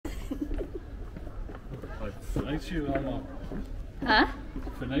Venetië allemaal. Huh?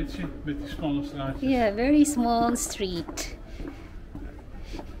 Venetië met die smalle straatjes. Yeah, very small street.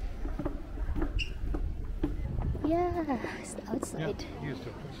 Yeah, it's outside. Hier is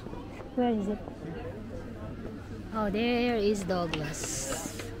Douglas. Where is it? Oh, there is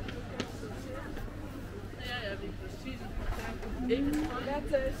Douglas.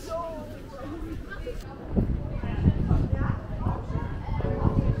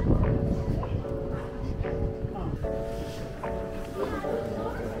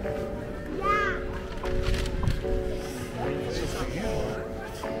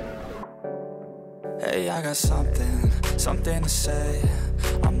 Hey, I got something to say.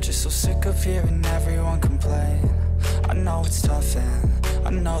 I'm just so sick of hearing everyone complain. I know it's tough and I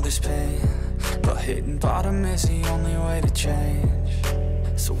know there's pain, but hitting bottom is the only way to change.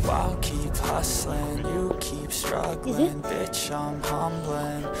 So I'll keep hustling, you keep struggling. Bitch, I'm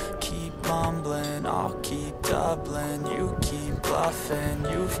humbling, keep mumbling. I'll keep doubling, you keep bluffing.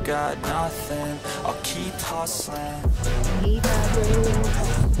 You've got nothing, I'll keep hustling.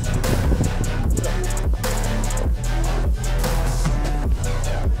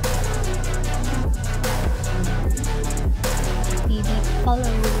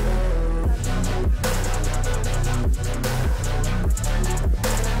 Follow.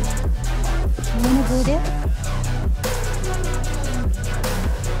 You wanna go there?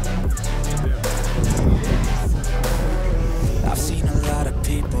 I've seen a lot of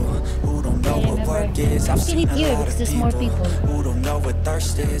people who don't know what work is. I've seen a lot of people who don't know what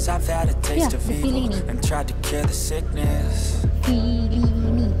thirst is. I've had a taste of evil and tried to cure the sickness,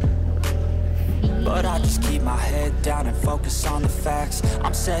 but I just keep my head down and focus on the facts.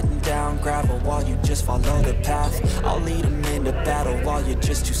 I'm setting down gravel while you just follow the path. I'll lead them into battle while you're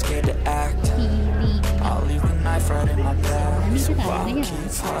just too scared to act. I'll leave the knife right in my back. So I'll keep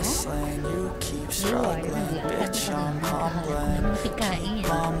hustling, you keep struggling. Bitch, I'm humbling, keep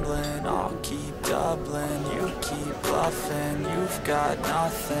mumbling. I'll keep doubling, you keep bluffing. You've got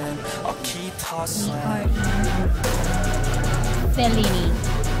nothing, I'll keep hustling. Fellini.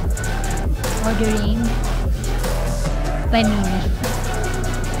 Ordering panini.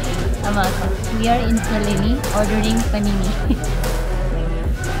 Tama ako. We are in Fellini ordering panini.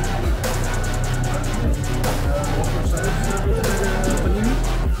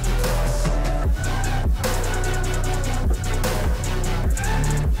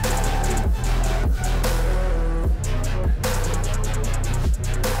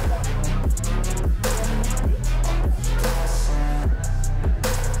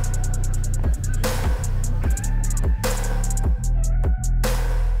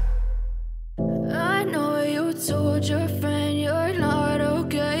 Your friend you're not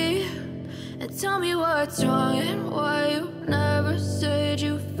okay, and tell me what's wrong and why you never said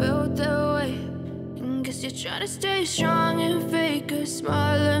you felt that way. And guess you're trying to stay strong and fake a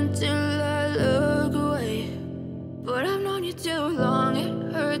smile until I look away. But I've known you too long,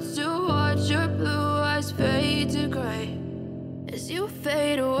 it hurts to watch your blue eyes fade to gray as you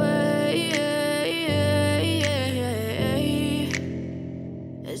fade away,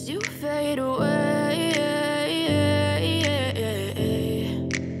 as you fade away.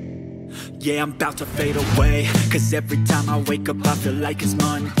 Yeah, I'm about to fade away, cause every time I wake up I feel like it's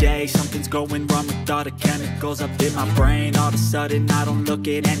Monday. Something's going wrong with all the chemicals up in my brain. All of a sudden I don't look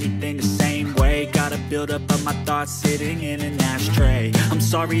at anything the same way. Got a buildup of my thoughts sitting in an ashtray. I'm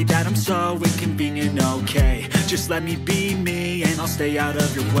sorry that I'm so inconvenient, okay. Just let me be me and I'll stay out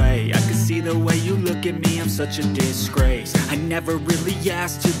of your way. I can see the way you look at me, I'm such a disgrace. I never really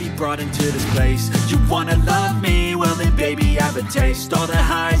asked to be brought into this place. You wanna love me? Well then baby I have a taste. All the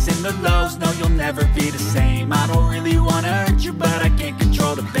highs and the lows, no you'll never be the same. I don't really wanna hurt you but I can't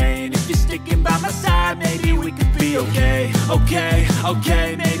control the pain. If you're sticking by my side maybe we could be okay.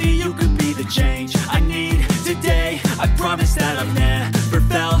 Okay, maybe you could be the change I need today. I promise that I've never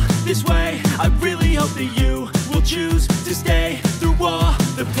felt this way. I really hope that you will choose to stay through all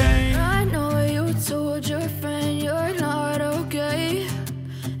the pain. I know you told your friend you're not okay,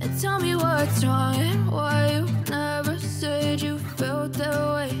 and tell me what's wrong and why you never said you felt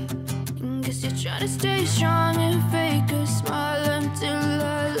that way. And guess you're trying to stay strong and fake a smile until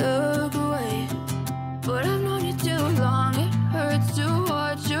I look away. But I've known you too long, it hurts to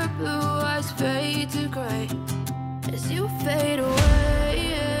watch your blue eyes fade to gray as you fade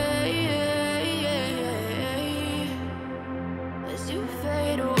away, as you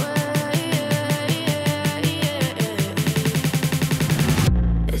fade away,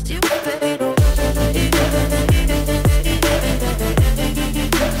 as you fade away.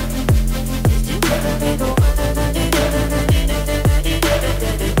 As you fade away.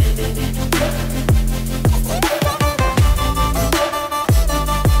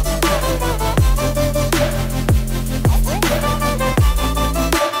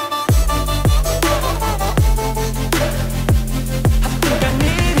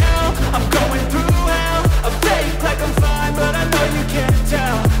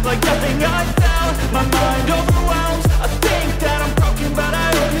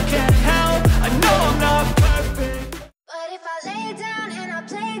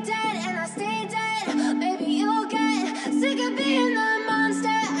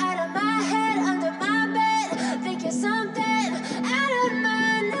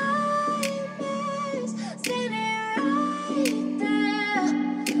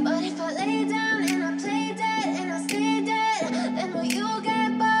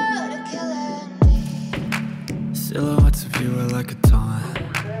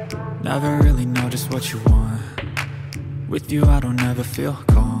 never really know just what you want. With you I don't ever feel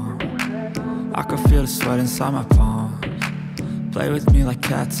calm. I can feel the sweat inside my palms. Play with me like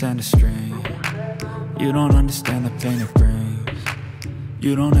cats and a string. You don't understand the pain it brings.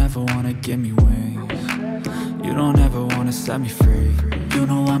 You don't ever wanna give me wings. You don't ever wanna set me free. You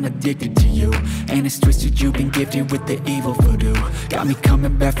know I'm addicted to you, and it's twisted, you've been gifted with the evil voodoo. Got me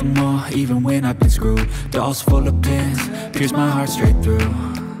coming back for more, even when I've been screwed. Dolls full of pins, pierce my heart straight through.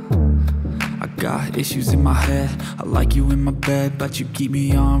 I got issues in my head, I like you in my bed, but you keep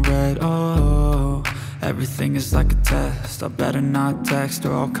me on red. Oh, everything is like a test, I better not text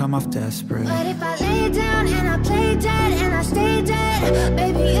or I'll come off desperate. But if I lay down and I play dead and I stay dead,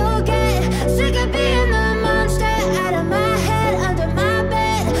 baby you'll get sick of being the monster out of my head, under my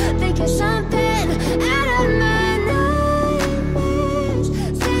bed, thinking something out of my nightmares,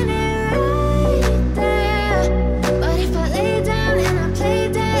 standing right there. But if I lay down and I play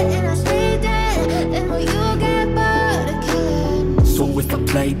dead and I stay dead, then will you get bored of killing? So if I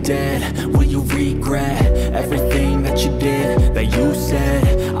play dead, will you regret everything that you did, that you said?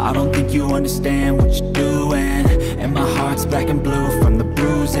 I don't think you understand what you're doing, and my heart's black and blue from the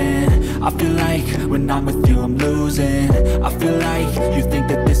bruising. I feel like when I'm with you I'm losing. I feel like you think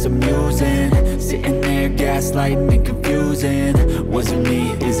that this amusing, sitting there gaslighting and confusing. Was it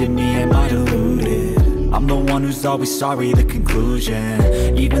me? Is it me? Am I deluded? I'm the one who's always sorry, the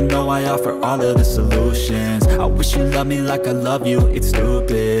conclusion, even though I offer all of the solutions. I wish you loved me like I love you, it's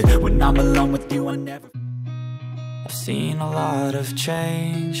stupid. When I'm alone with you I never. I've seen a lot of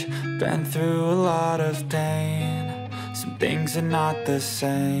change, been through a lot of pain. Some things are not the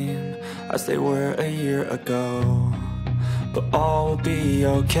same as they were a year ago, but all will be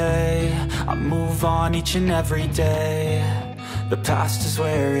okay. I move on each and every day. The past is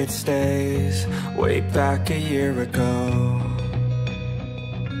where it stays, way back a year ago.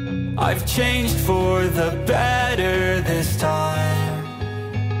 I've changed for the better this time.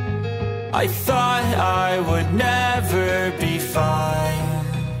 I thought I would never be fine.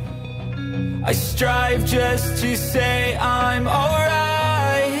 I strive just to say I'm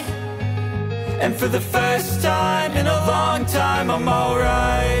alright, and for the first time in a long time I'm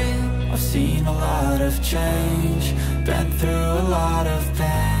alright. I've seen a lot of change, been through a lot of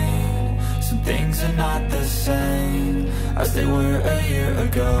pain. Some things are not the same as they were a year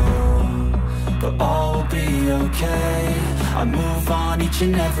ago, but all will be okay. I move on each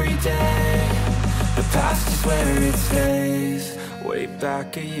and every day. The past is where it stays, way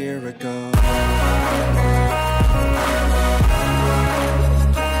back a year ago.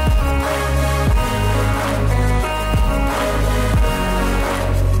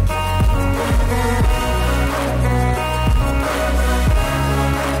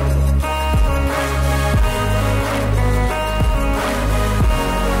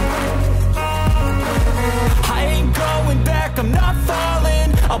 I'm not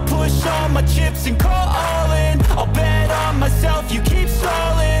falling, I'll push all my chips and call all in. I'll bet on myself, you keep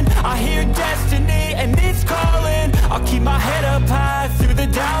stalling. I hear destiny and it's calling. I'll keep my head up high through the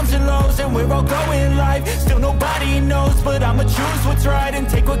downs and lows, and we're all going life. Still nobody knows, but I'ma choose what's right and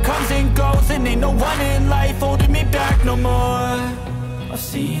take what comes and goes. And ain't no one in life holding me back no more. I've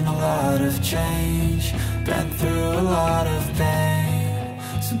seen a lot of change, been through a lot of pain.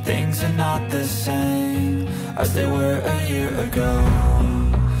 Some things are not the same as they were a year ago,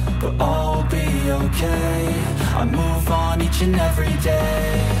 but all will be okay. I move on each and every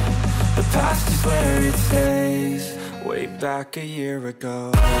day. The past is where it stays, way back a year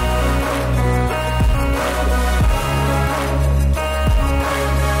ago.